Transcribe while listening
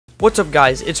What's up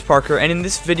guys, it's Parker, and in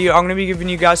this video I'm going to be giving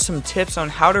you guys some tips on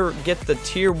how to get the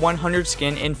tier 100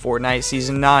 skin in Fortnite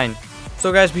Season 9.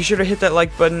 So guys, be sure to hit that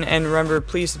like button, and remember,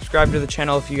 please subscribe to the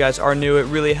channel if you guys are new. It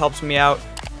really helps me out.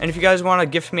 And if you guys want to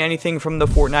gift me anything from the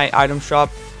Fortnite item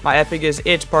shop, my epic is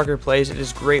It's Parker Plays. It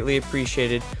is greatly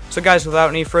appreciated. So guys,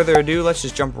 without any further ado, let's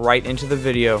just jump right into the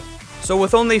video. So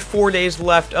with only 4 days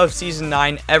left of Season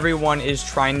 9, everyone is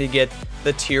trying to get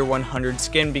the tier 100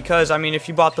 skin because, I mean, if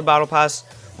you bought the battle pass,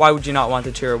 why would you not want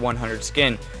the tier 100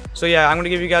 skin? So yeah, I'm going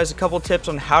to give you guys a couple tips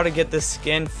on how to get this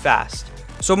skin fast.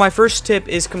 So my first tip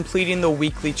is completing the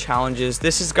weekly challenges.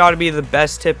 This has got to be the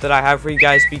best tip that I have for you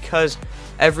guys because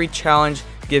every challenge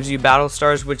gives you battle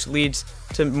stars, which leads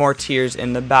to more tiers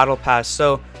in the battle pass.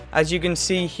 So as you can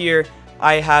see here,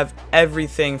 I have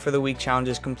everything for the week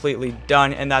challenges completely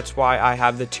done, and that's why I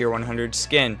have the tier 100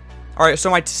 skin. Alright,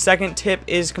 so my second tip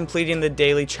is completing the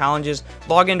daily challenges.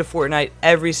 Log into Fortnite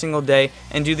every single day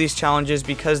and do these challenges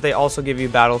because they also give you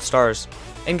battle stars.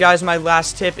 And guys, my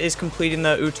last tip is completing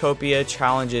the Utopia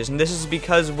challenges. And this is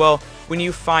because, well, when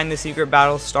you find the secret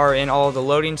battle star in all of the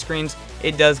loading screens,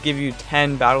 it does give you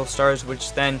 10 battle stars,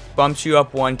 which then bumps you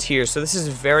up one tier. So this is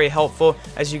very helpful.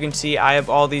 As you can see, I have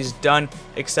all these done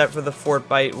except for the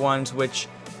Fortnite ones, which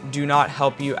do not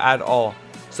help you at all.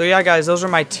 So yeah guys, those are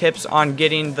my tips on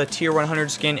getting the tier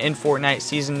 100 skin in Fortnite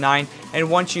Season 9.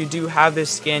 And once you do have this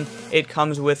skin, it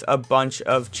comes with a bunch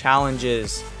of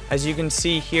challenges. As you can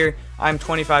see here, I'm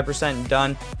 25%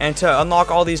 done, and to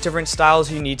unlock all these different styles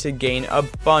you need to gain a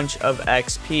bunch of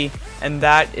XP, and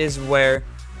that is where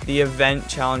the event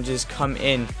challenges come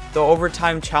in. The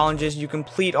overtime challenges, you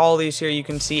complete all these here, you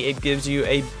can see it gives you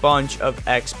a bunch of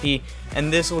XP,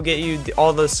 and this will get you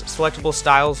all the selectable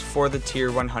styles for the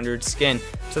tier 100 skin.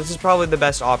 So this is probably the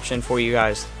best option for you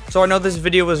guys. So I know this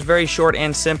video was very short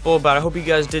and simple, but I hope you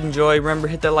guys did enjoy. Remember,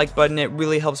 hit that like button, it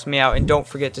really helps me out, and don't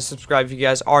forget to subscribe if you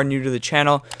guys are new to the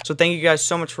channel. So thank you guys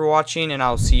so much for watching, and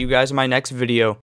I'll see you guys in my next video.